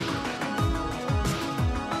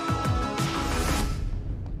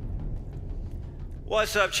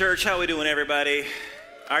What's up, church? How we doing, everybody?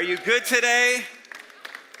 Are you good today?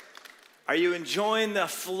 Are you enjoying the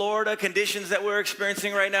Florida conditions that we're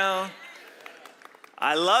experiencing right now?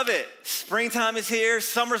 I love it. Springtime is here.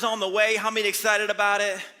 Summer's on the way. How many excited about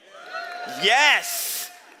it? Yes.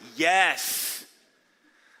 Yes.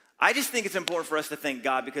 I just think it's important for us to thank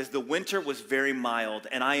God because the winter was very mild,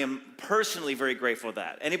 and I am personally very grateful for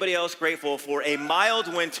that. Anybody else grateful for a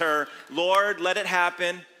mild winter? Lord, let it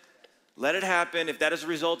happen. Let it happen. If that is a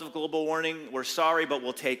result of global warming, we're sorry, but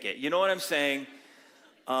we'll take it. You know what I'm saying?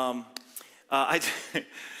 I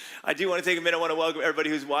do want to take a minute. I want to welcome everybody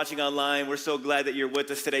who's watching online. We're so glad that you're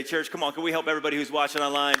with us today. Church, come on, can we help everybody who's watching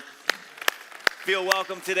online feel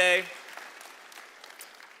welcome today?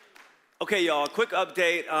 Okay, y'all, quick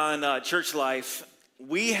update on church life.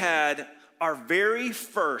 We had our very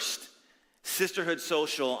first Sisterhood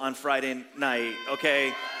Social on Friday night,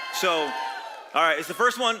 okay? So, all right, it's the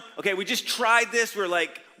first one. Okay, we just tried this. We're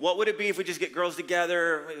like, what would it be if we just get girls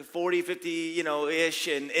together, 40, 50, ish,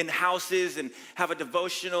 and in houses and have a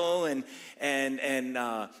devotional and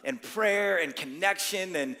prayer and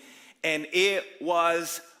connection, and it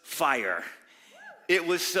was fire. It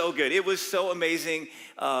was so good. It was so amazing.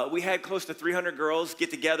 We had close to 300 girls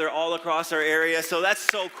get together all across our area, so that's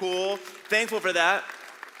so cool. Thankful for that.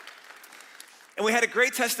 And we had a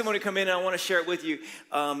great testimony come in, and I want to share it with you.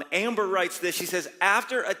 Amber writes this. She says,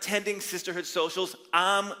 after attending Sisterhood Socials,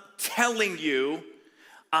 I'm telling you,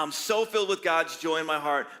 I'm so filled with God's joy in my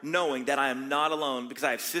heart, knowing that I am not alone because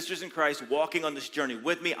I have sisters in Christ walking on this journey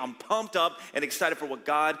with me. I'm pumped up and excited for what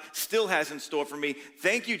God still has in store for me.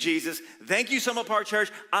 Thank you, Jesus. Thank you, Summit Park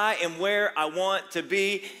Church. I am where I want to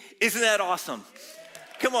be. Isn't that awesome?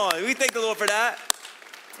 Come on, we thank the Lord for that.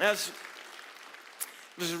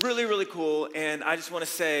 It was really, really cool, and I just want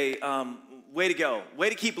to say, way to go. Way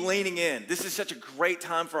to keep leaning in. This is such a great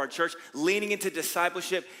time for our church, leaning into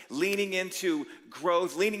discipleship, leaning into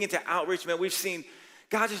growth, leaning into outreach. Man, we've seen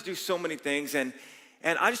God just do so many things, and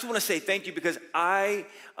I just want to say thank you because I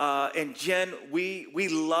and Jen, we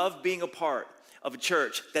love being a part of a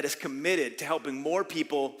church that is committed to helping more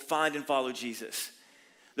people find and follow Jesus.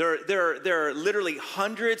 There are literally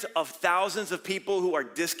hundreds of thousands of people who are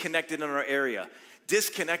disconnected in our area.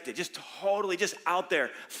 Disconnected, just totally just out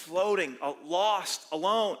there, floating, lost,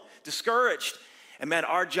 alone, discouraged. And man,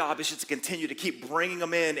 our job is just to continue to keep bringing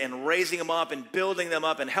them in and raising them up and building them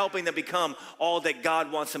up and helping them become all that God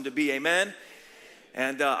wants them to be, amen?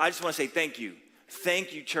 And I just want to say thank you.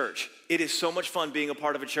 Thank you, church. It is so much fun being a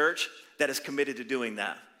part of a church that is committed to doing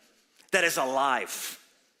that. That is alive.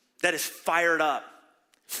 That is fired up,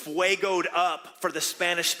 fuegoed up for the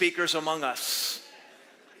Spanish speakers among us.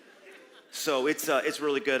 So it's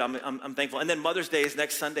really good. I'm thankful. And then Mother's Day is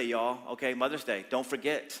next Sunday, y'all. Okay, Mother's Day. Don't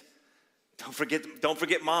forget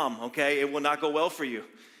Mom. Okay, it will not go well for you.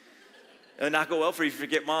 It will not go well for you if you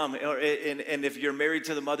forget Mom. And if you're married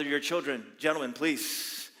to the mother of your children, gentlemen,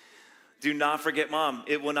 please do not forget Mom.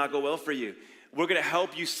 It will not go well for you. We're gonna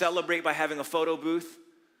help you celebrate by having a photo booth.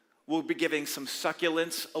 We'll be giving some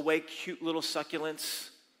succulents away, cute little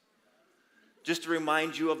succulents, just to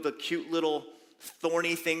remind you of the cute little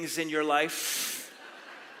thorny things in your life.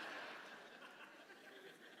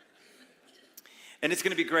 And it's going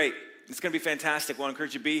to be great. It's going to be fantastic. I want to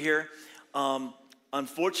encourage you to be here.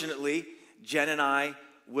 Unfortunately, Jen and I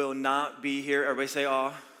will not be here. Everybody say,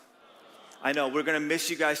 aw. I know, we're going to miss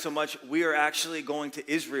you guys so much. We are actually going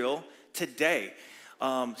to Israel today.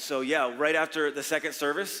 So yeah, right after the second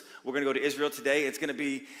service, we're going to go to Israel today. It's going to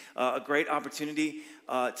be a great opportunity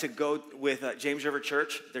to go with James River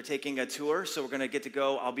Church. They're taking a tour, so we're going to get to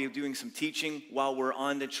go. I'll be doing some teaching while we're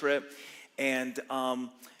on the trip. And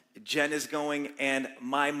Jen is going, and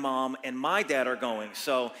my mom and my dad are going.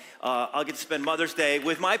 So I'll get to spend Mother's Day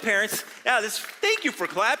with my parents. Yeah, thank you for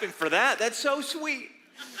clapping for that. That's so sweet.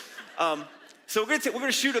 So we're going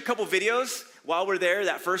to shoot a couple videos while we're there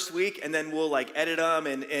that first week, and then we'll edit them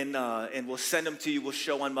and we'll send them to you. We'll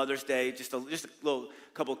show on Mother's Day, just a little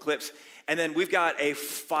couple of clips. And then we've got a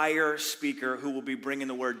fire speaker who will be bringing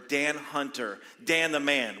the word, Dan Hunter. Dan the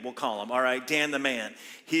Man, we'll call him, all right? Dan the Man.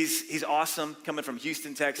 He's awesome, coming from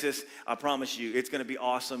Houston, Texas. I promise you, it's going to be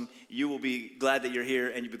awesome. You will be glad that you're here,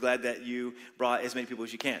 and you'll be glad that you brought as many people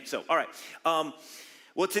as you can. So, all right.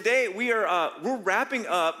 Well, today we're wrapping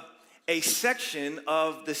up a section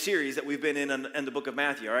of the series that we've been in the book of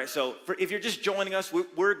Matthew, all right? So if you're just joining us,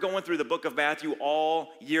 we're going through the book of Matthew all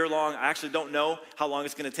year long. I actually don't know how long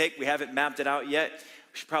it's going to take. We haven't mapped it out yet.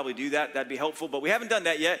 We should probably do that. That'd be helpful, but we haven't done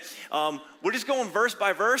that yet. We're just going verse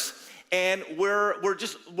by verse, and we're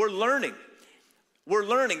learning. We're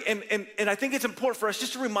learning, and I think it's important for us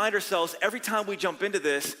just to remind ourselves every time we jump into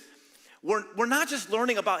this, we're not just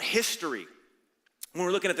learning about history when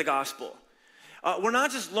we're looking at the gospel. We're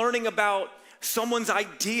not just learning about someone's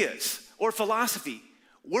ideas or philosophy.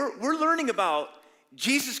 We're learning about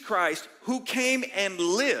Jesus Christ who came and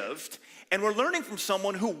lived, and we're learning from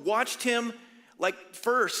someone who watched him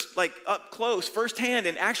up close, firsthand,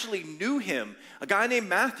 and actually knew him, a guy named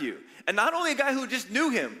Matthew. And not only a guy who just knew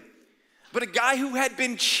him, but a guy who had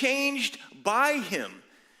been changed by him.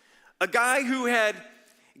 A guy who had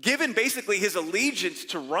given basically his allegiance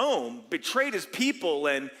to Rome, betrayed his people,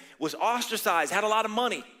 and was ostracized, had a lot of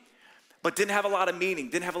money, but didn't have a lot of meaning,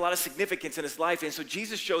 didn't have a lot of significance in his life. And so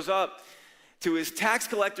Jesus shows up to his tax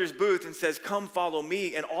collector's booth and says, "Come follow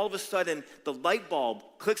me." And all of a sudden, the light bulb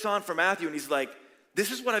clicks on for Matthew, and he's like,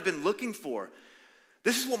 this is what I've been looking for.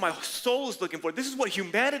 This is what my soul is looking for. This is what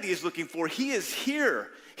humanity is looking for. He is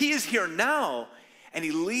here. He is here now. And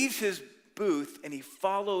he leaves his booth and he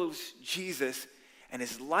follows Jesus, and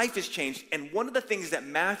his life is changed. And one of the things that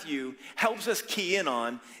Matthew helps us key in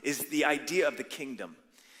on is the idea of the kingdom.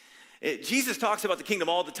 Jesus talks about the kingdom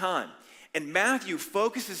all the time. And Matthew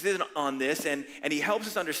focuses in on this, and he helps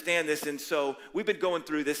us understand this. And so we've been going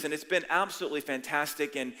through this, and it's been absolutely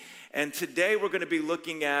fantastic. And today we're going to be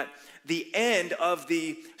looking at the end of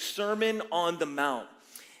the Sermon on the Mount.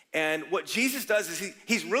 And what Jesus does is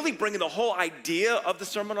he's really bringing the whole idea of the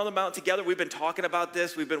Sermon on the Mount together. We've been talking about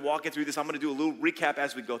this. We've been walking through this. I'm going to do a little recap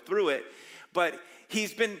as we go through it. But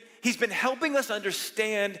he's been helping us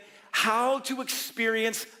understand how to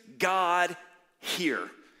experience God here.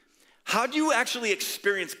 How do you actually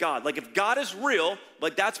experience God? Like, if God is real,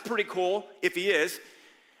 like, that's pretty cool if he is.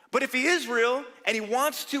 But if he is real and he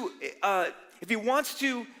wants to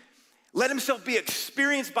let himself be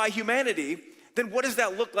experienced by humanity, then what does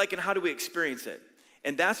that look like and how do we experience it?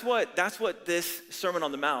 And that's what this Sermon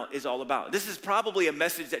on the Mount is all about. This is probably a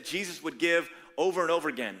message that Jesus would give over and over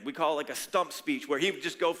again. We call it like a stump speech, where he would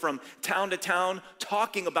just go from town to town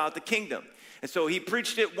talking about the kingdom. And so he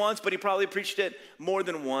preached it once, but he probably preached it more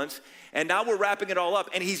than once. And now we're wrapping it all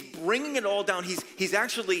up, and he's bringing it all down. He's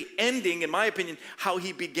actually ending, in my opinion, how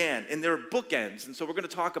he began. And there are bookends. And so we're going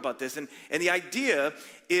to talk about this. And the idea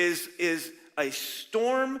is a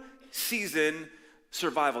storm season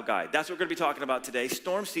survival guide. That's what we're going to be talking about today.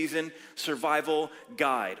 Storm season survival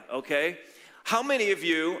guide, okay? How many of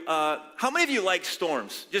you like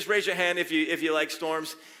storms? Just raise your hand if you like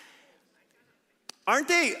storms. Aren't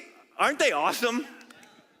they awesome?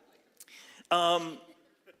 I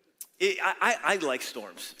like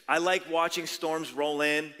storms. I like watching storms roll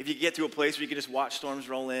in. If you get to a place where you can just watch storms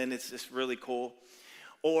roll in, it's just really cool.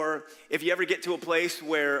 Or if you ever get to a place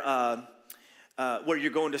where you're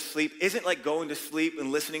going to sleep, isn't like going to sleep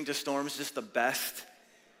and listening to storms just the best?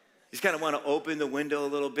 You just kind of want to open the window a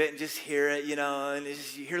little bit and just hear it, and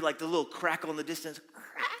you hear like the little crackle in the distance.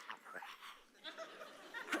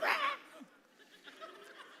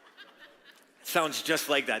 Sounds just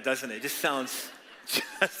like that, doesn't it? It just sounds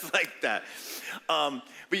just like that.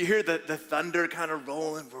 But you hear the thunder kind of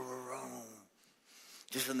rolling,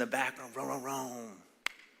 just in the background,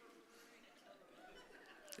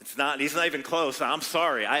 He's not even close. I'm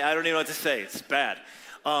sorry. I don't even know what to say. It's bad.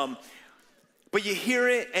 But you hear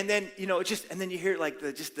it, and then and then you hear like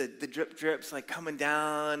the drip drips like coming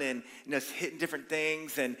down, and it's hitting different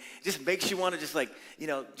things, and it just makes you want to just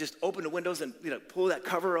just open the windows and pull that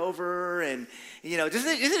cover over, and isn't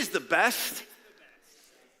it the best?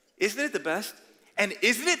 Isn't it the best? And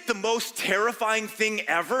isn't it the most terrifying thing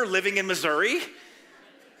ever living in Missouri?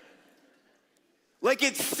 Like,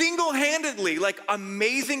 it's single-handedly like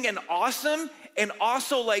amazing and awesome, and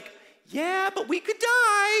also like, yeah, but we could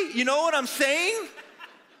die. You know what I'm saying?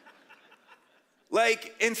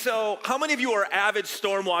 Like, and so how many of you are avid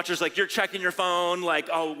storm watchers? Like, you're checking your phone, like,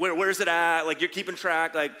 oh, where's it at? Like, you're keeping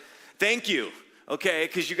track. Like, thank you, okay,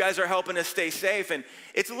 because you guys are helping us stay safe. And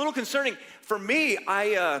it's a little concerning. For me,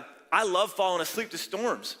 I love falling asleep to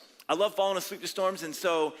storms. I love falling asleep to storms, and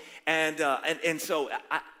so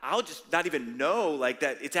I'll just not even know like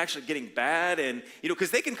that it's actually getting bad, and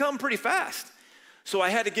because they can come pretty fast. So I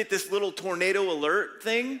had to get this little tornado alert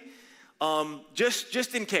thing,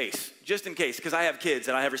 just in case, because I have kids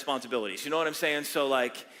and I have responsibilities. You know what I'm saying? So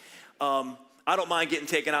like, I don't mind getting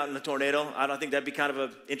taken out in a tornado. I don't think that'd be kind of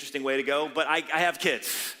an interesting way to go. But I have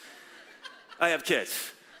kids.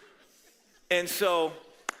 And so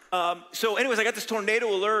anyways, I got this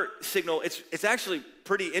tornado alert signal. It's actually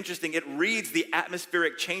pretty interesting. It reads the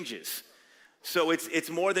atmospheric changes. So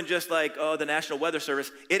it's more than just like, the National Weather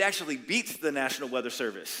Service. It actually beats the National Weather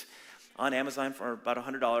Service on Amazon for about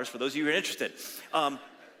 $100 for those of you who are interested.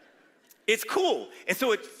 It's cool. And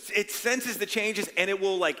so it senses the changes, and it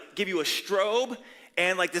will like give you a strobe,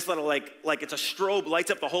 and like this little, like it's a strobe,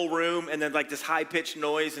 lights up the whole room, and then like this high-pitched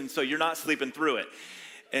noise, and so you're not sleeping through it.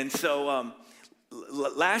 And so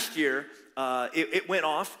last year, it went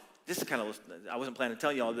off. This is kind of, I wasn't planning to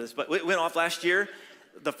tell you all this, but it went off last year.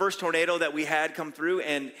 The first tornado that we had come through,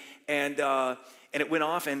 and it went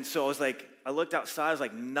off, and so I looked outside, I was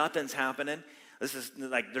like, nothing's happening. This is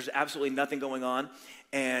like, there's absolutely nothing going on.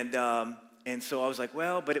 And so I was like,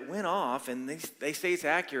 well, but it went off, and they say it's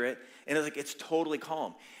accurate, and it's like, it's totally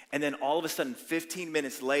calm. And then all of a sudden, 15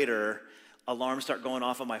 minutes later, alarms start going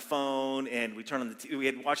off on my phone, and we turn on we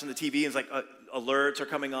had watching the TV, and it's like, alerts are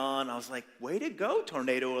coming on. I was like, way to go,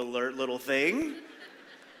 tornado alert, little thing.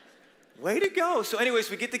 Way to go. So anyways,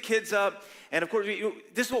 we get the kids up, and of course,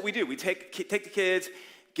 this is what we do. We take the kids,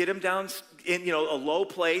 get them down in, a low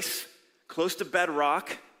place, close to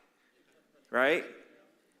bedrock, right?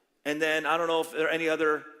 And then I don't know if there are any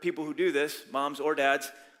other people who do this, moms or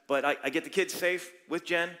dads, but I get the kids safe with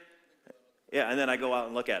Jen. Yeah, and then I go out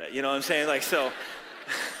and look at it. You know what I'm saying? Like, so,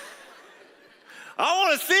 I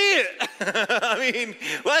want to see it. I mean,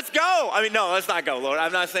 let's go. I mean, no, let's not go, Lord.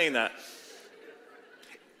 I'm not saying that.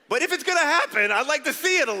 But if it's going to happen, I'd like to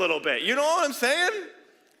see it a little bit. You know what I'm saying?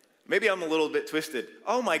 Maybe I'm a little bit twisted.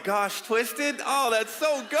 Oh my gosh, twisted? Oh, that's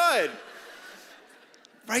so good.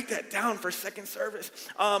 Write that down for second service.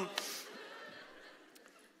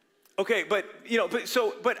 Okay, but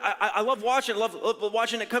I love watching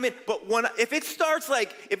it come in. But if it starts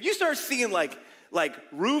if you start seeing like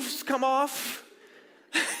roofs come off,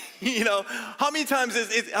 how many times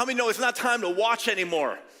how many know it's not time to watch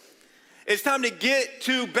anymore? It's time to get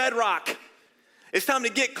to bedrock. It's time to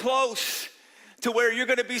get close to where you're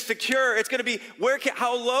going to be secure. It's going to be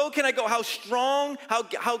how low can I go? How strong?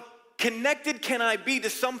 How connected can I be to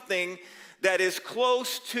something that is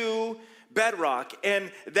close to bedrock?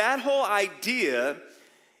 And that whole idea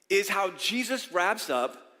is how Jesus wraps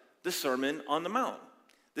up the Sermon on the Mount.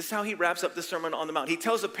 This is how he wraps up the Sermon on the Mount. He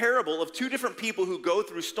tells a parable of two different people who go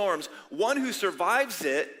through storms, one who survives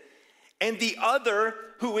it and the other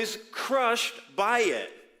who is crushed by it.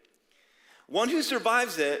 One who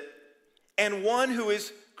survives it and one who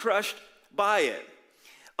is crushed by it.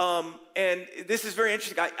 And this is very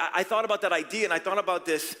interesting. I thought about that idea, and I thought about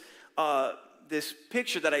this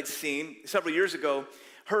picture that I'd seen several years ago.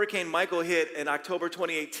 Hurricane Michael hit in October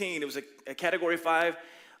 2018. It was a Category 5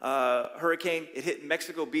 hurricane. It hit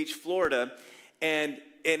Mexico Beach, Florida, and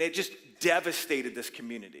it just devastated this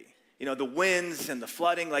community. The winds and the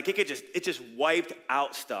flooding, it just wiped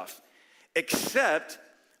out stuff, except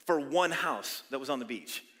for one house that was on the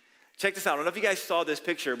beach. Check this out. I don't know if you guys saw this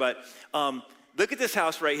picture, but look at this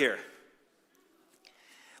house right here.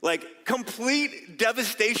 Like, complete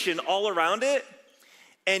devastation all around it,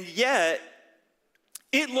 and yet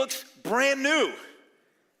it looks brand new.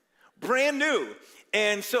 Brand new.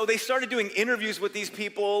 And so they started doing interviews with these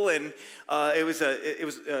people, and it was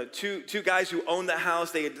two guys who owned the house.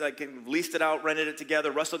 They had leased it out, rented it together.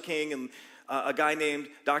 Russell King and a guy named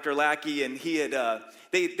Dr. Lackey, and he had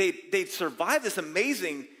they survived this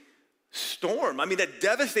amazing storm. I mean, that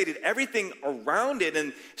devastated everything around it.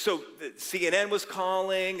 And so CNN was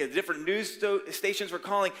calling, and different news stations were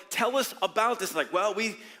calling, tell us about this. Well,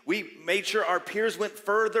 we made sure our piers went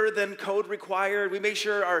further than code required. We made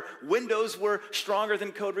sure our windows were stronger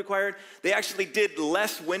than code required. They actually did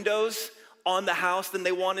less windows on the house than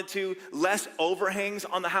they wanted to, less overhangs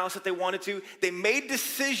on the house that they wanted to. They made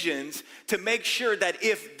decisions to make sure that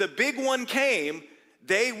if the big one came,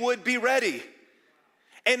 they would be ready.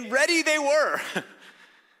 And ready they were.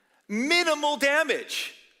 Minimal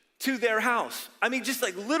damage to their house. I mean, just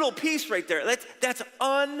little piece right there. That's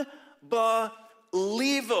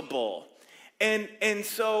unbelievable. And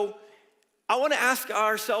so I want to ask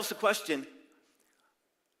ourselves a question.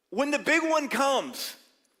 When the big one comes,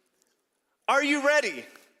 are you ready?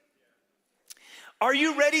 Are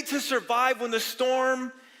you ready to survive when the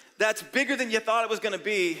storm that's bigger than you thought it was going to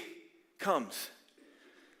be comes?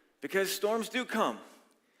 Because storms do come.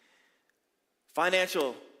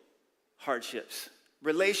 Financial hardships,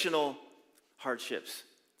 relational hardships,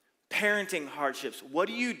 parenting hardships. What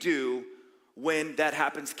do you do when that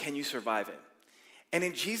happens? Can you survive it? And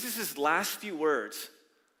in Jesus' last few words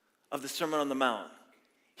of the Sermon on the Mount,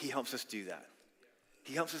 he helps us do that.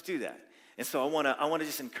 He helps us do that. And so I want to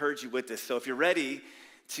just encourage you with this. So if you're ready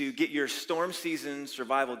to get your storm season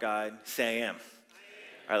survival guide, say I am. All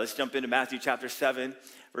right, let's jump into Matthew chapter 7,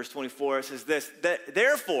 verse 24. It says this,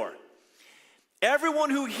 therefore, everyone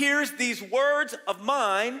who hears these words of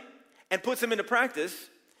mine and puts them into practice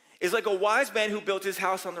is like a wise man who built his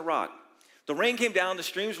house on the rock. The rain came down, the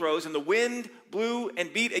streams rose, and the wind blew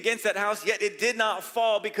and beat against that house, yet it did not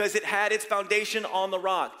fall because it had its foundation on the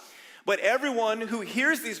rock. But everyone who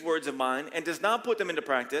hears these words of mine and does not put them into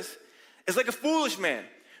practice is like a foolish man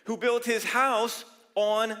who built his house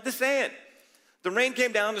on the sand. The rain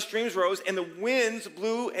came down, the streams rose, and the winds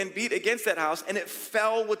blew and beat against that house, and it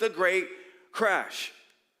fell with a great crash.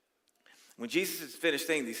 When Jesus had finished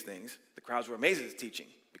saying these things, the crowds were amazed at his teaching,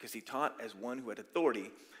 because he taught as one who had authority,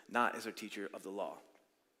 not as a teacher of the law.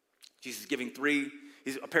 Jesus is giving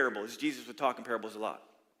he's a parable. Jesus would talk in parables a lot.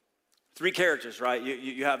 3 characters, right?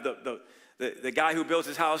 You have the guy who builds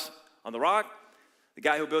his house on the rock, the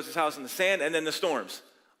guy who builds his house in the sand, and then the storms.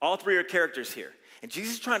 All 3 are characters here. And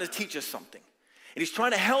Jesus is trying to teach us something. And he's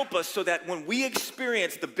trying to help us so that when we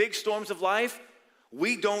experience the big storms of life,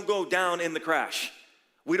 we don't go down in the crash.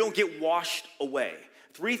 We don't get washed away.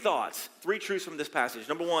 3 thoughts, 3 truths from this passage.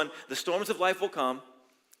 Number 1, the storms of life will come.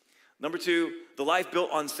 Number 2, the life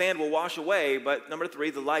built on sand will wash away. But number 3,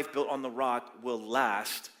 the life built on the rock will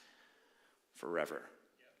last forever.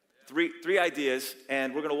 3 ideas,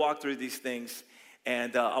 and we're going to walk through these things,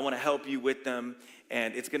 and I want to help you with them,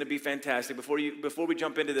 and it's going to be fantastic. Before we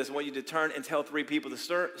jump into this, I want you to turn and tell 3 people,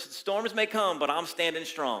 the storms may come, but I'm standing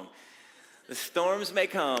strong. The storms may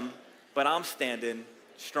come, but I'm standing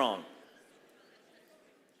strong.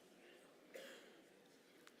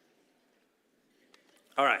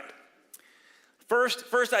 All right.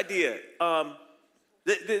 First idea.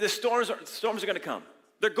 The storms are going to come.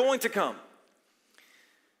 They're going to come.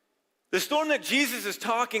 The storm that Jesus is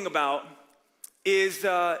talking about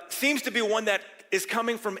seems to be one that is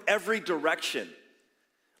coming from every direction.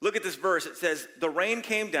 Look at this verse. It says, the rain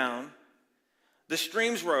came down, the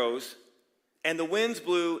streams rose, and the winds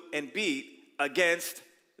blew and beat against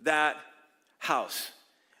that house.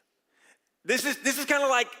 This is kind of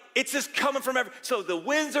like, it's just coming from so the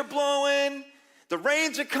winds are blowing, the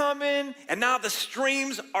rains are coming, and now the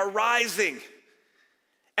streams are rising.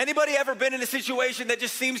 Anybody ever been in a situation that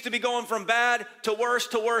just seems to be going from bad to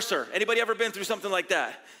worser? Anybody ever been through something like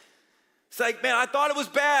that? It's like, man, I thought it was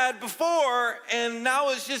bad before, and now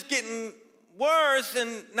it's just getting worse,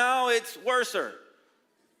 and now it's worser.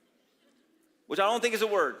 Which I don't think is a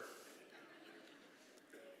word.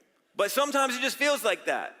 But sometimes it just feels like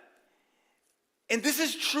that. And this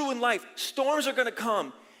is true in life. Storms are going to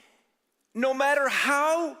come. No matter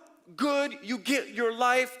how good you get your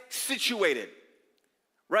life situated.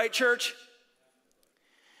 Right, church?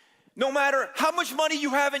 No matter how much money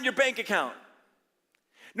you have in your bank account.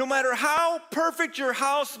 No matter how perfect your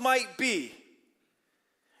house might be.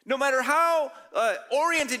 No matter how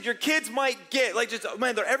oriented your kids might get. Like just,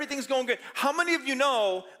 man, everything's going good. How many of you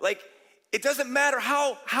know, like, it doesn't matter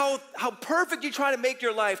how perfect you try to make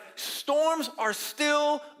your life, storms are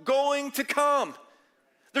still going to come.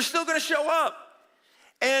 They're still going to show up.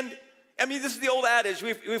 And, I mean, this is the old adage.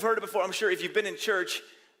 We've heard it before. I'm sure if you've been in church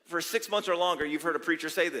for 6 months or longer, you've heard a preacher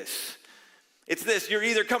say this. It's this: you're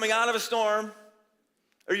either coming out of a storm,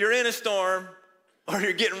 or you're in a storm, or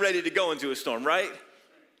you're getting ready to go into a storm, right?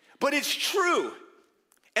 But it's true.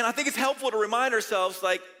 And I think it's helpful to remind ourselves,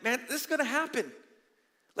 like, man, this is going to happen.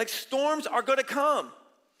 Like, storms are going to come.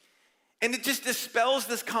 And it just dispels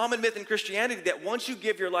this common myth in Christianity that once you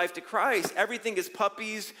give your life to Christ, everything is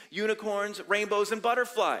puppies, unicorns, rainbows, and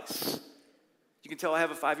butterflies. You can tell I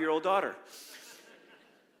have a 5-year-old daughter.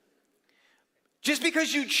 Just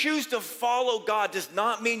because you choose to follow God does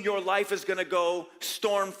not mean your life is going to go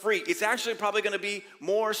storm-free. It's actually probably going to be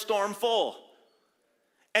more stormful.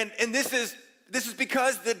 And this is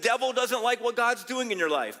because the devil doesn't like what God's doing in your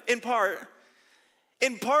life. In part,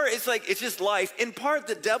 it's just life. In part,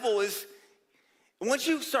 the devil is, once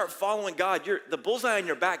you start following God, the bullseye on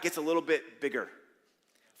your back gets a little bit bigger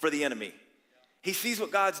for the enemy. He sees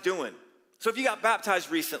what God's doing. So if you got baptized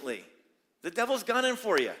recently, the devil's gunning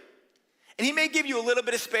for you. And he may give you a little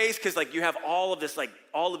bit of space because, like, you have all of this, like,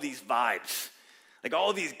 all of these vibes, like all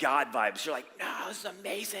of these God vibes. You're like, no, this is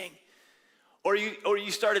amazing. Or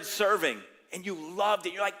you started serving and you loved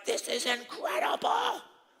it. You're like, this is incredible.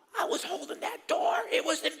 I was holding that door. It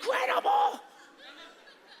was incredible.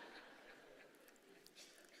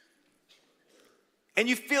 And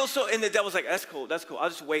you feel so, and the devil's like, that's cool. I'll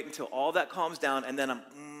just wait until all that calms down, and then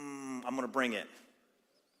I'm going to bring it.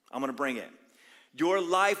 Your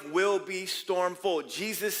life will be stormful.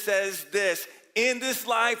 Jesus says this: in this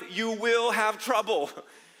life, you will have trouble.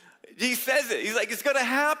 He says it. He's like, it's going to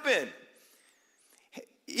happen.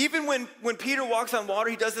 Even when Peter walks on water,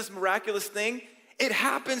 he does this miraculous thing. It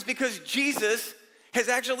happens because Jesus has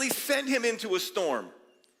actually sent him into a storm.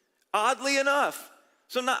 Oddly enough.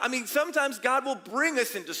 Sometimes God will bring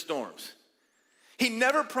us into storms. He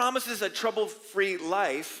never promises a trouble-free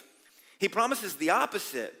life. He promises the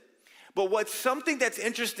opposite. But what's something that's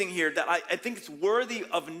interesting here that I think it's worthy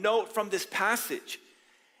of note from this passage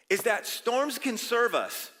is that storms can serve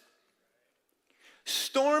us.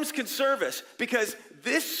 Storms can serve us because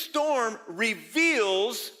this storm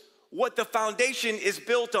reveals what the foundation is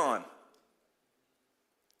built on.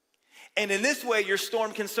 And in this way, your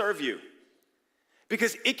storm can serve you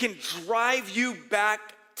because it can drive you back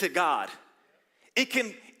to God. It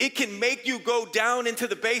can make you go down into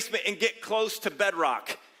the basement and get close to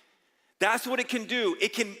bedrock. That's what it can do.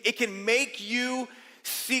 It can make you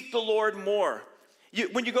seek the Lord more.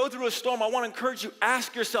 When you go through a storm, I want to encourage you,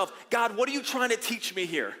 ask yourself, God, what are you trying to teach me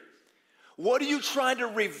here? What are you trying to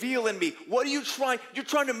reveal in me? You're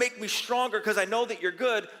trying to make me stronger because I know that you're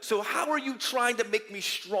good. So how are you trying to make me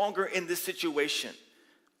stronger in this situation?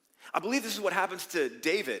 I believe this is what happens to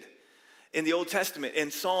David in the Old Testament in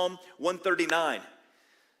Psalm 139.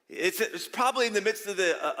 It's probably in the midst of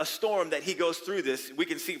a storm that he goes through this. We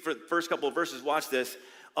can see for the first couple of verses, watch this.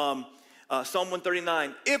 Psalm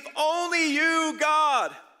 139, if only you,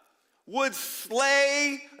 God, would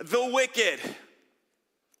slay the wicked.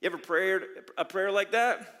 You ever prayed a prayer like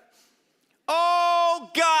that? Oh,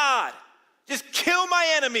 God, just kill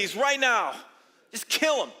my enemies right now. Just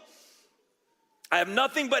kill them. I have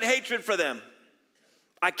nothing but hatred for them.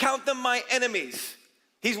 I count them my enemies.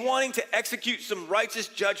 He's wanting to execute some righteous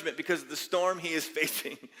judgment because of the storm he is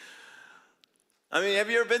facing. I mean,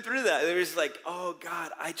 have you ever been through that? It's like, oh,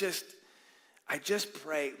 God, I just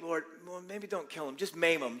pray, Lord, maybe don't kill him. Just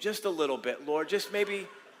maim him just a little bit, Lord. Just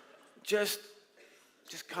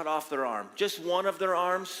cut off their arm. Just one of their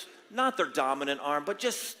arms. Not their dominant arm, but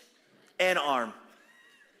just an arm.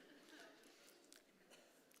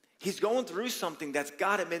 He's going through something that's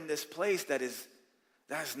got him in this place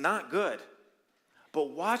that's not good.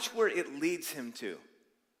 But watch where it leads him to.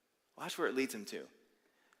 Watch where it leads him to.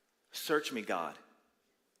 Search me, God,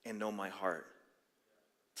 and know my heart.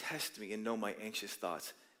 Test me and know my anxious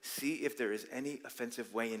thoughts. See if there is any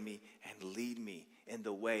offensive way in me and lead me in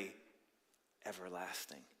the way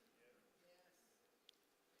everlasting.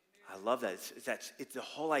 I love that. It's the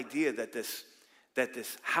whole idea that this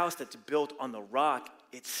house that's built on the rock,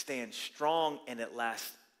 it stands strong and it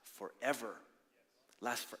lasts forever.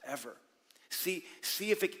 Lasts forever. See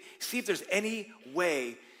if there's any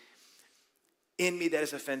way in me that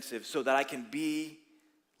is offensive so that I can be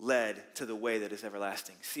led to the way that is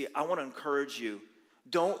everlasting. See, I want to encourage you,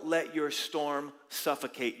 don't let your storm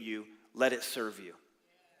suffocate you. Let it serve you.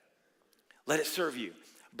 Let it serve you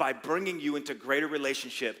by bringing you into greater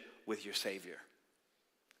relationship with your Savior.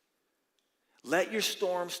 Let your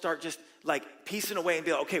storm start just like piecing away and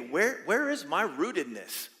be like, okay, where is my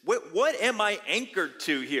rootedness? What am I anchored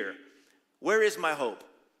to here? Where is my hope?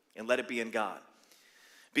 And let it be in God.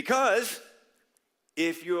 Because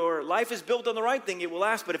if your life is built on the right thing, it will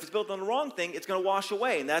last. But if it's built on the wrong thing, it's going to wash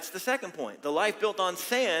away. And that's the second point. The life built on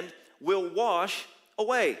sand will wash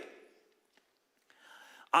away.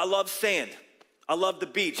 I love sand. I love the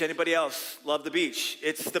beach. Anybody else love the beach?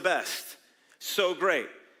 It's the best. So great.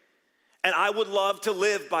 And I would love to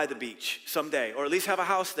live by the beach someday, or at least have a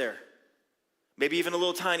house there. Maybe even a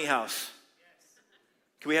little tiny house.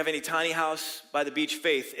 Can we have any tiny house by the beach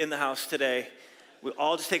faith in the house today? We'll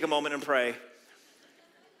all just take a moment and pray.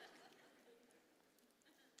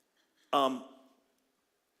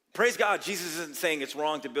 Praise God, Jesus isn't saying it's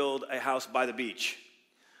wrong to build a house by the beach.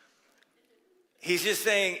 He's just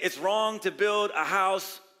saying it's wrong to build a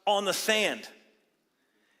house on the sand.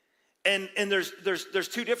 And there's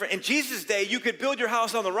two different. In Jesus' day, you could build your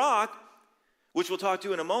house on the rock, which we'll talk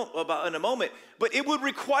to about in a moment, but it would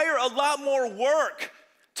require a lot more work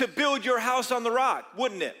to build your house on the rock,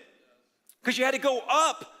 wouldn't it? Because you had to go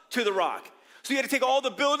up to the rock. So you had to take all the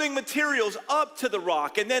building materials up to the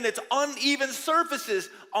rock, and then it's uneven surfaces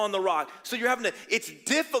on the rock. So it's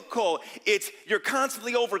difficult. You're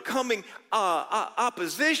constantly overcoming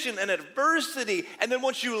opposition and adversity. And then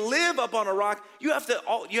once you live up on a rock, you have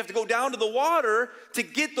to go down to the water to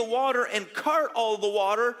get the water and cart all the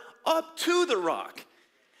water up to the rock.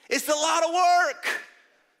 It's a lot of work.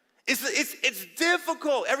 It's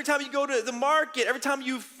difficult. Every time you go to the market, every time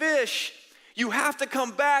you fish, you have to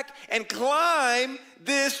come back and climb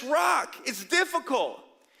this rock. It's difficult.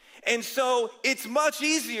 And so it's much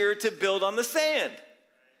easier to build on the sand,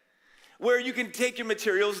 where you can take your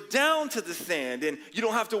materials down to the sand and you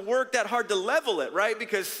don't have to work that hard to level it, right?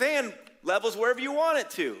 Because sand levels wherever you want it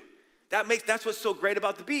to. That's what's so great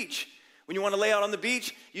about the beach. When you want to lay out on the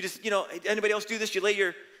beach, you just, anybody else do this? You lay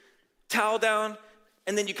your towel down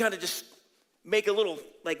and then you kind of just make a little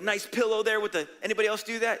like nice pillow there with anybody else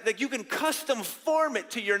do that? Like you can custom form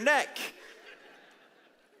it to your neck.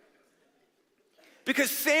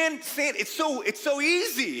 Because sand, it's so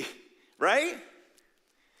easy, right?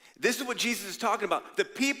 This is what Jesus is talking about. The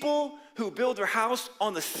people who build their house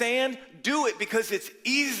on the sand do it because it's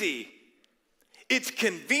easy. It's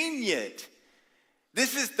convenient.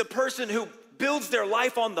 This is the person who builds their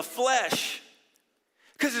life on the flesh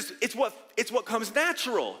because it's what comes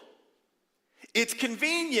natural. It's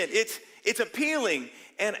convenient. It's appealing.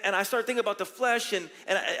 And I start thinking about the flesh, and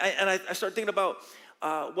I start thinking about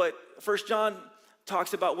what 1 John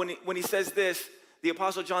talks about when he says this. The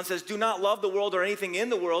Apostle John says, "Do not love the world or anything in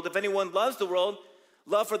the world. If anyone loves the world,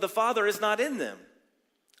 love for the Father is not in them.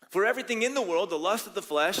 For everything in the world, the lust of the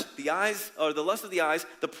flesh, the lust of the eyes,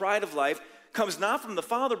 the pride of life, comes not from the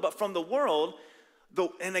Father, but from the world."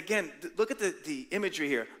 And again, look at the imagery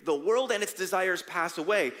here. The world and its desires pass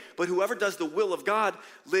away, but whoever does the will of God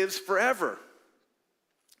lives forever.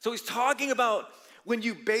 So he's talking about when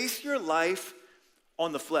you base your life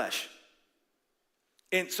on the flesh.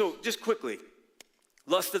 And so just quickly,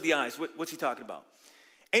 lust of the eyes, what's he talking about?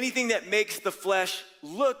 Anything that makes the flesh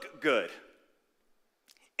look good.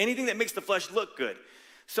 Anything that makes the flesh look good.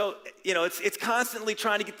 So, it's constantly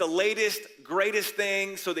trying to get the latest, greatest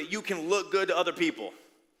thing so that you can look good to other people.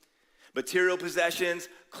 Material possessions,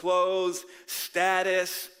 clothes,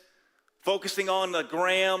 status, focusing on the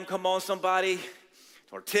gram, come on somebody,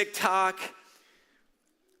 or TikTok.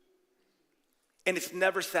 And it's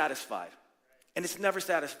never satisfied.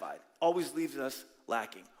 Always leaves us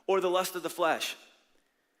lacking. Or the lust of the flesh.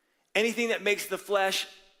 Anything that makes the flesh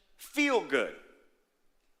feel good.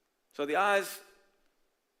 So the eyes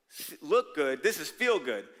look good. This is feel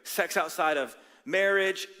good. Sex outside of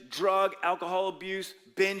marriage, drug, alcohol abuse,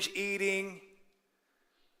 binge eating,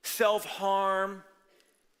 self-harm,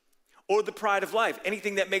 or the pride of life.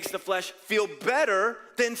 Anything that makes the flesh feel better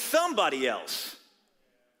than somebody else.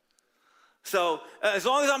 So as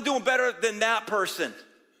long as I'm doing better than that person,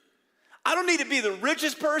 I don't need to be the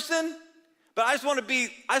richest person, but I just want to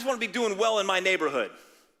be doing well in my neighborhood.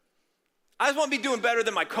 I just want to be doing better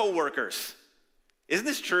than my coworkers. Isn't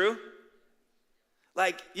this true?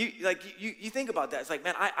 You think about that. It's like,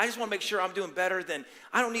 man, I just want to make sure I'm doing better than,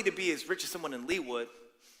 I don't need to be as rich as someone in Leawood.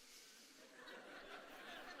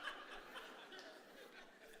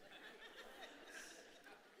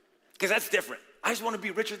 Because that's different. I just want to be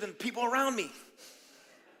richer than people around me.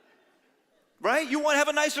 Right? You want to have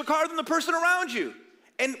a nicer car than the person around you.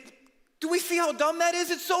 And do we see how dumb that is?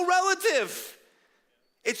 It's so relative.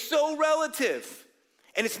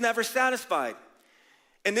 And it's never satisfied.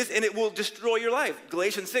 And it will destroy your life.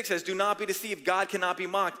 Galatians 6 says, "Do not be deceived. God cannot be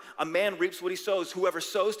mocked. A man reaps what he sows. Whoever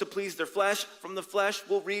sows to please their flesh, from the flesh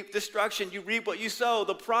will reap destruction." You reap what you sow.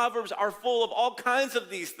 The Proverbs are full of all kinds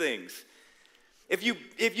of these things.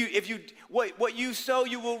 What you sow,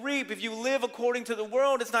 you will reap. If you live according to the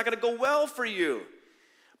world, it's not going to go well for you.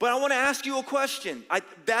 But I want to ask you a question.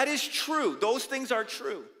 That is true. Those things are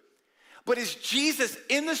true. But is Jesus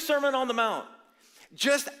in the Sermon on the Mount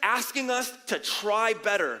just asking us to try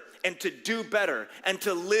better and to do better and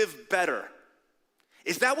to live better?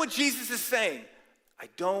 Is that what Jesus is saying? I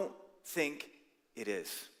don't think it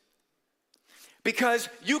is. Because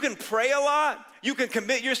you can pray a lot, you can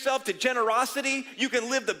commit yourself to generosity, you can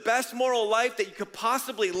live the best moral life that you could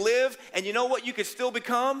possibly live, and you know what you could still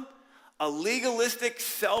become? A legalistic,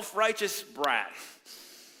 self-righteous brat.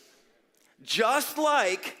 Just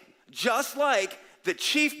like the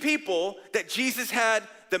chief people that Jesus had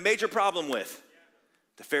the major problem with,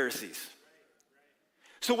 the Pharisees.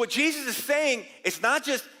 So what Jesus is saying, it's not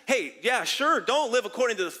just, hey, yeah, sure, don't live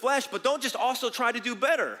according to the flesh, but don't just also try to do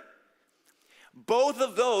better. Both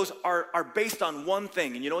of those are based on one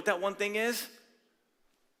thing, and you know what that one thing is?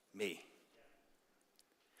 Me.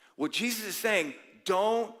 What Jesus is saying,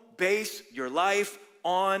 don't base your life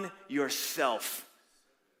on yourself.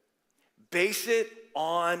 Base it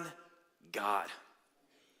on God.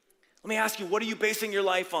 Let me ask you, what are you basing your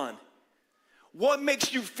life on? What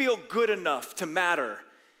makes you feel good enough to matter?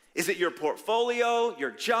 Is it your portfolio,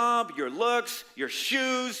 your job, your looks, your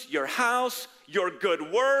shoes, your house, your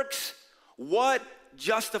good works? What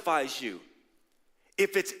justifies you?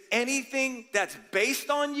 If it's anything that's based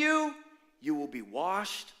on you, you will be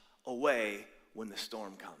washed away when the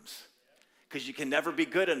storm comes. Because you can never be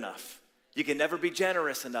good enough. You can never be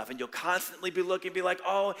generous enough, and you'll constantly be looking, be like,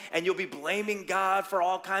 oh, and you'll be blaming God for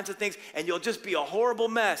all kinds of things, and you'll just be a horrible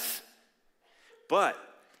mess. But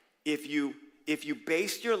if you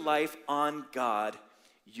base your life on God,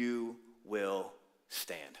 you will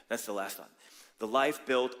stand. That's the last one. The life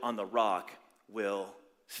built on the rock will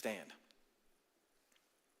stand.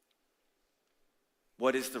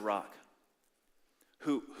 What is the rock?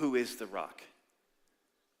 Who is the rock?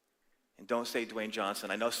 And don't say Dwayne Johnson.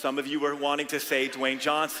 I know some of you were wanting to say Dwayne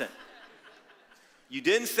Johnson. You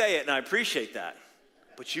didn't say it, and I appreciate that.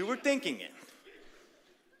 But you were thinking it.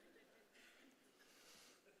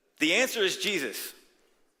 The answer is Jesus.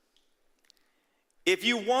 If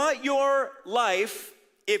you want your life,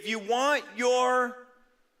 if you want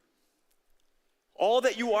all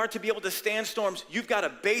that you are to be able to stand storms, you've got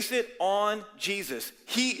to base it on Jesus.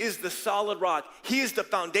 He is the solid rock. He is the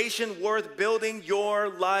foundation worth building your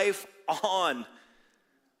life on.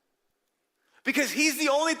 Because he's the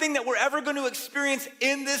only thing that we're ever going to experience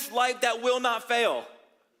in this life that will not fail.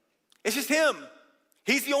 It's just him.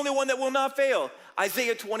 He's the only one that will not fail.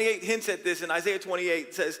 Isaiah 28 hints at this, and Isaiah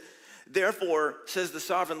 28 says, therefore, says the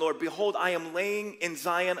sovereign Lord, behold, I am laying in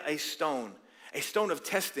Zion a stone of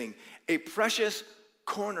testing, a precious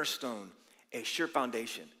cornerstone, a sure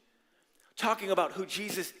foundation. Talking about who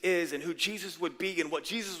Jesus is and who Jesus would be and what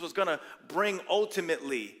Jesus was going to bring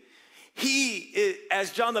ultimately. He is,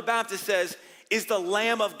 as John the Baptist says, is the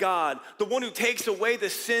Lamb of God, the one who takes away the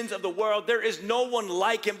sins of the world. There is no one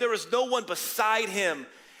like him. There is no one beside him.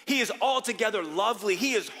 He is altogether lovely.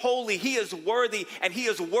 He is holy. He is worthy, and he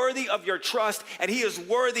is worthy of your trust, and he is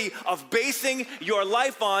worthy of basing your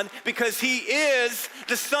life on because he is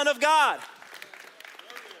the Son of God.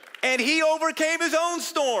 And he overcame his own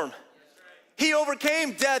storm. He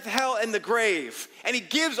overcame death, hell, and the grave. And he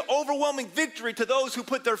gives overwhelming victory to those who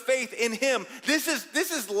put their faith in him. This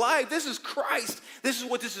is life. This is Christ. This is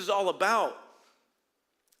what this is all about.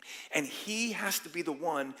 And he has to be the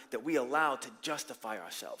one that we allow to justify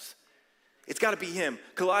ourselves. It's got to be him.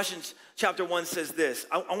 Colossians chapter 1 says this.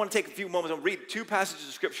 I want to take a few moments and read two passages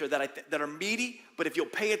of scripture that are meaty, but if you'll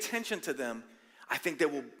pay attention to them, I think they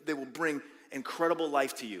will bring incredible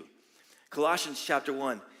life to you. Colossians chapter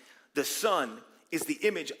 1. The Son is the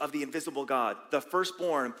image of the invisible God, the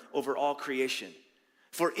firstborn over all creation.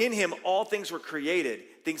 For in him all things were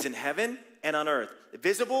created, things in heaven and on earth,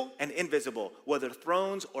 visible and invisible, whether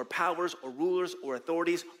thrones or powers or rulers or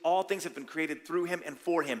authorities, all things have been created through him and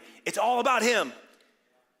for him. It's all about him.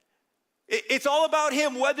 It's all about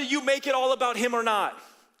him, whether you make it all about him or not.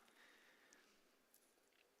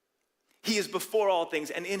 He is before all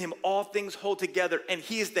things, and in him all things hold together, and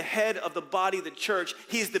he is the head of the body, the church.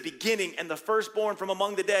 He is the beginning and the firstborn from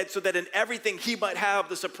among the dead, so that in everything he might have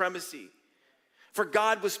the supremacy. For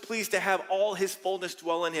God was pleased to have all his fullness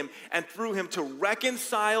dwell in him, and through him to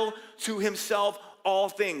reconcile to himself all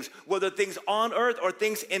things, whether things on earth or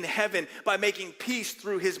things in heaven, by making peace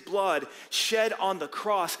through his blood shed on the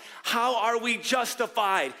cross. How are we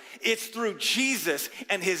justified? It's through Jesus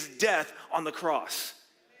and his death on the cross.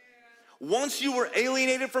 Once you were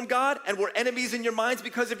alienated from God and were enemies in your minds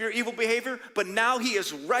because of your evil behavior, but now he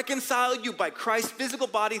has reconciled you by Christ's physical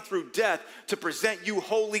body through death to present you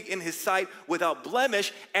holy in his sight, without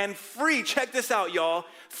blemish and free. Check this out, y'all.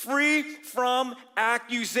 Free from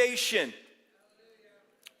accusation.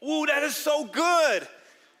 Ooh, that is so good.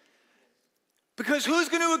 Because who's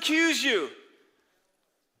going to accuse you?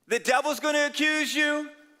 The devil's going to accuse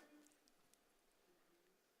you.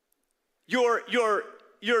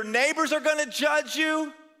 Your neighbors are going to judge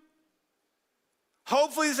you.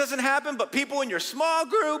 Hopefully this doesn't happen, but people in your small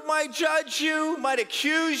group might judge you, might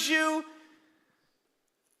accuse you.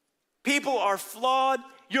 People are flawed.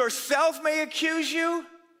 Yourself may accuse you.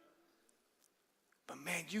 But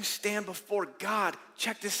man, you stand before God.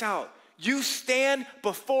 Check this out. You stand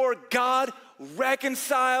before God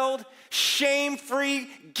reconciled, shame-free,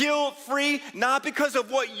 guilt-free, not because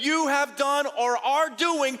of what you have done or are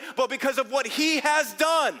doing, but because of what he has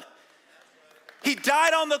done. He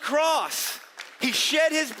died on the cross. He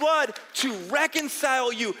shed his blood to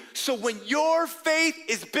reconcile you. So when your faith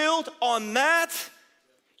is built on that,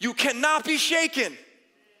 you cannot be shaken.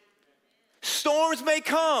 Storms may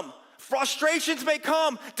come. Frustrations may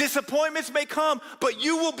come, disappointments may come, but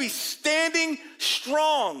you will be standing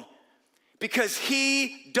strong because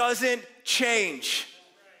he doesn't change.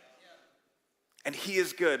 And he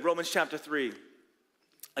is good. Romans chapter 3.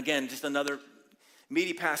 Again, just another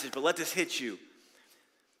meaty passage, but let this hit you.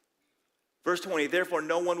 Verse 20, therefore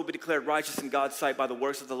no one will be declared righteous in God's sight by the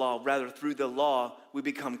works of the law. Rather, through the law, we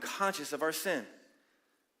become conscious of our sin.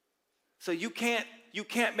 So you can't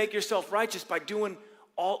make yourself righteous by doing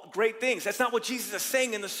all great things. That's not what Jesus is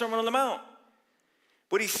saying in the Sermon on the Mount.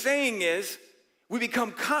 What he's saying is we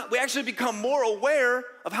actually become more aware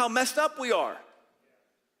of how messed up we are.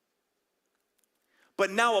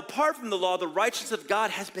 But now apart from the law, the righteousness of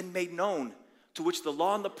God has been made known, to which the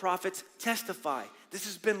law and the prophets testify. This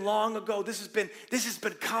has been long ago. This has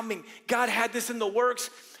been coming. God had this in the works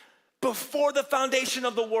before the foundation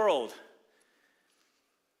of the world.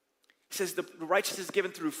 He says the righteousness is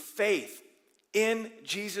given through faith in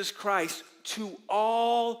Jesus Christ to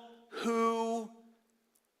all who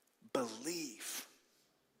believe.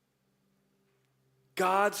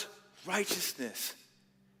 God's righteousness,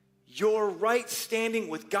 your right standing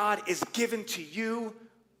with God is given to you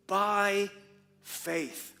by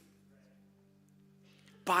faith.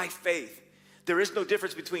 By faith. There is no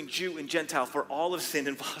difference between Jew and Gentile, for all have sinned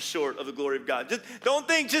and fall short of the glory of God. Don't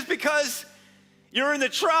think just because you're in the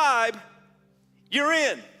tribe, you're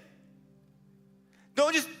in.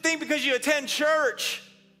 Don't just think because you attend church,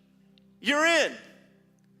 you're in.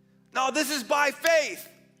 No, this is by faith.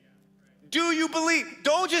 Do you believe?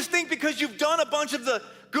 Don't just think because you've done a bunch of the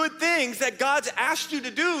good things that God's asked you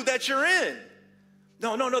to do that you're in.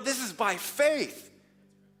 No, this is by faith.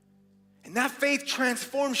 And that faith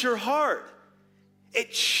transforms your heart.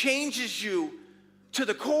 It changes you to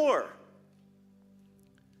the core.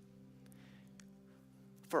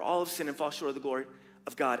 For all have sinned and fall short of the glory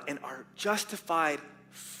of God and are justified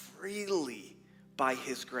freely by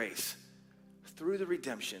his grace through the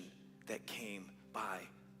redemption that came by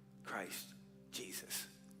Christ Jesus.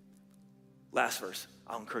 Last verse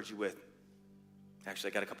I'll encourage you with.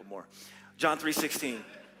 Actually, I got a couple more. John 3:16.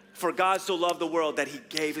 For God so loved the world that he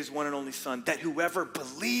gave his one and only son, that whoever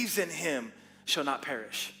believes in him shall not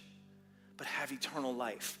perish, but have eternal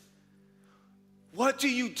life. What do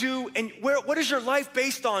you do and what is your life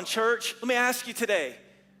based on, church? Let me ask you today.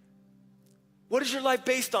 What is your life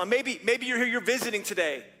based on? Maybe you're here, you're visiting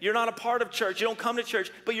today. You're not a part of church, you don't come to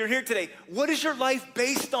church, but you're here today. What is your life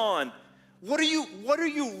based on? What are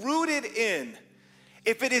you rooted in?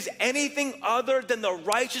 If it is anything other than the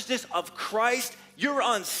righteousness of Christ, you're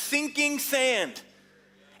on sinking sand.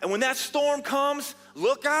 And when that storm comes,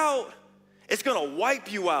 look out. It's gonna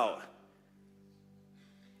wipe you out.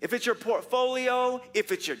 If it's your portfolio,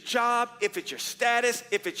 if it's your job, if it's your status,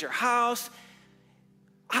 if it's your house,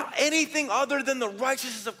 anything other than the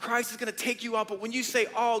righteousness of Christ is gonna take you out. But when you say,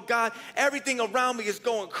 oh God, everything around me is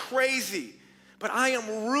going crazy, but I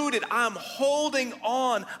am rooted, I'm holding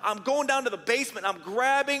on, I'm going down to the basement, I'm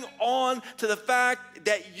grabbing on to the fact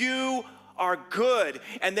that you are good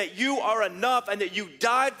and that you are enough and that you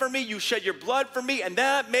died for me, you shed your blood for me, and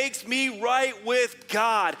that makes me right with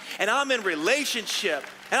God. And I'm in relationship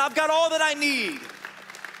and I've got all that I need.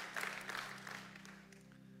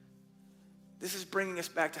 This is bringing us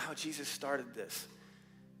back to how Jesus started this.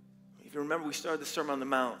 If you remember, we started the Sermon on the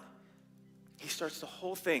Mount. He starts the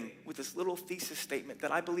whole thing with this little thesis statement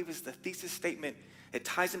that I believe is the thesis statement. It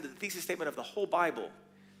ties into the thesis statement of the whole Bible.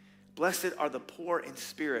 Blessed are the poor in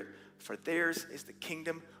spirit, for theirs is the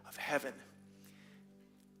kingdom of heaven.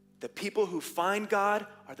 The people who find God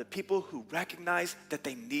are the people who recognize that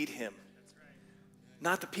they need him.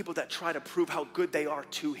 Not the people that try to prove how good they are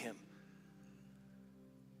to him.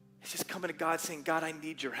 It's just coming to God saying, God, I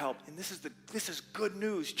need your help. And this is good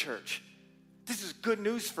news, church. This is good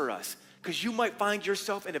news for us. Because you might find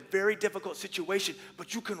yourself in a very difficult situation,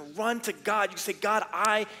 but you can run to God. You say, God,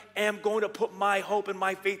 I am going to put my hope and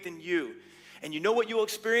my faith in you. And you know what you'll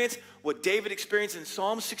experience? What David experienced in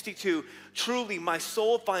Psalm 62. Truly, my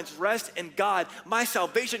soul finds rest in God. My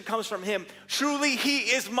salvation comes from him. Truly, he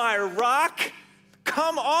is my rock.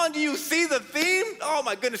 Come on, do you see the theme? Oh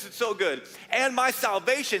my goodness, it's so good. And my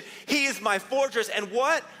salvation, he is my fortress. And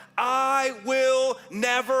what? I will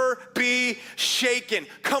never be shaken.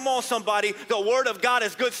 Come on, somebody. The word of God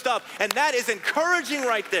is good stuff. And that is encouraging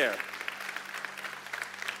right there.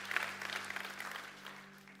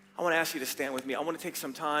 I want to ask you to stand with me. I want to take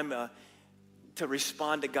some time to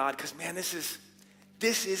respond to God because, man, this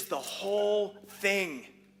is the whole thing.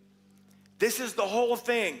 This is the whole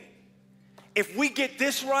thing. If we get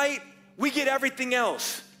this right, we get everything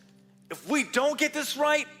else. If we don't get this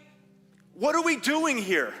right, what are we doing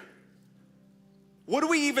here? What are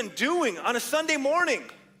we even doing on a Sunday morning?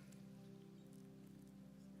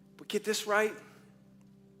 But get this right,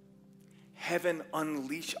 heaven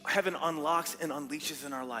unlocks and unleashes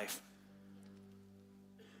in our life.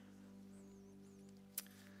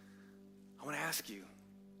 I want to ask you,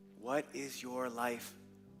 what is your life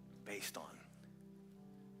based on?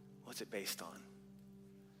 What's it based on?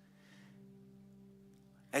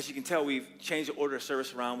 As you can tell, we've changed the order of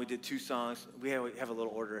service around. We did 2 songs. We have a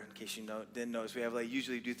little order, in case you didn't notice. We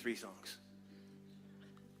usually do 3 songs.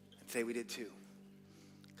 And today we did 2.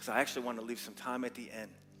 Because I actually want to leave some time at the end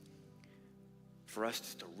for us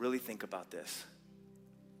just to really think about this.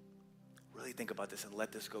 Really think about this and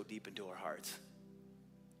let this go deep into our hearts.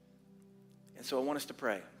 And so I want us to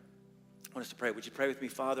pray. I want us to pray. Would you pray with me?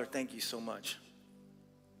 Father, thank you so much.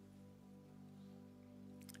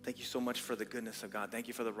 Thank you so much for the goodness of God. Thank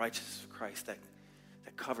you for the righteousness of Christ that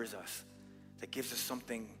covers us, that gives us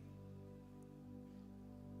something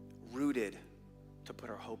rooted to put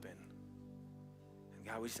our hope in. And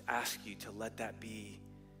God, we just ask you to let that be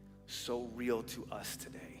so real to us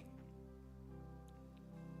today.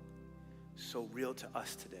 So real to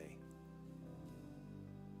us today.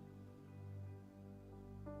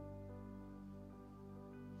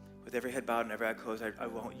 With every head bowed and every eye closed, I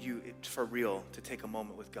want you, for real, to take a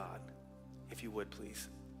moment with God, if you would, please.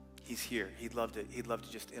 He's here. He'd love to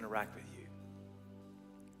just interact with you.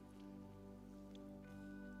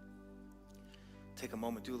 Take a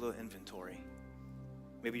moment, do a little inventory.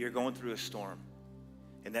 Maybe you're going through a storm,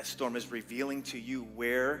 and that storm is revealing to you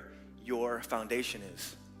where your foundation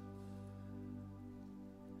is.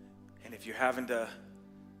 And if you're having to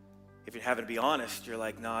be honest, you're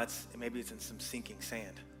like, no, maybe it's in some sinking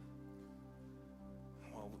sand.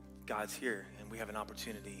 Well, God's here, and we have an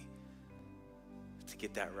opportunity to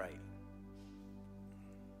get that right.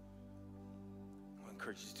 I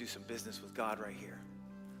encourage you to do some business with God right here.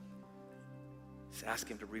 Just ask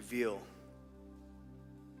him to reveal.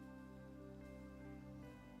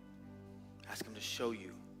 Ask him to show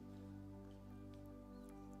you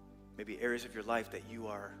maybe areas of your life that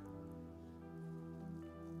you're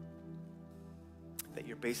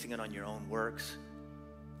basing it on your own works.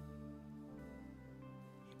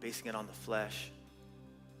 You're basing it on the flesh.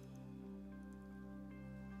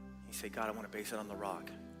 You say, God, I want to base it on the rock.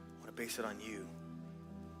 I want to base it on you.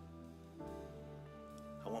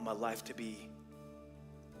 I want my life to be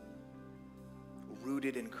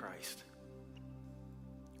rooted in Christ.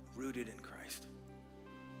 Rooted in Christ.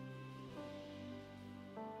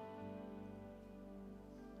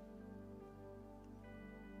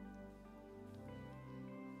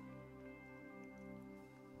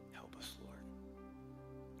 Help us, Lord.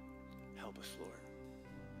 Help us, Lord.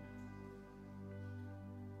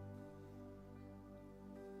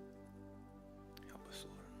 Help us,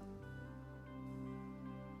 Lord.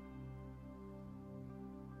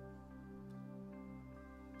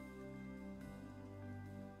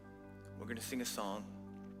 We're going to sing a song.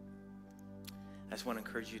 I just want to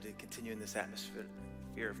encourage you to continue in this atmosphere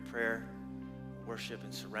of prayer, worship,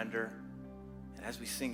 and surrender. And as we sing,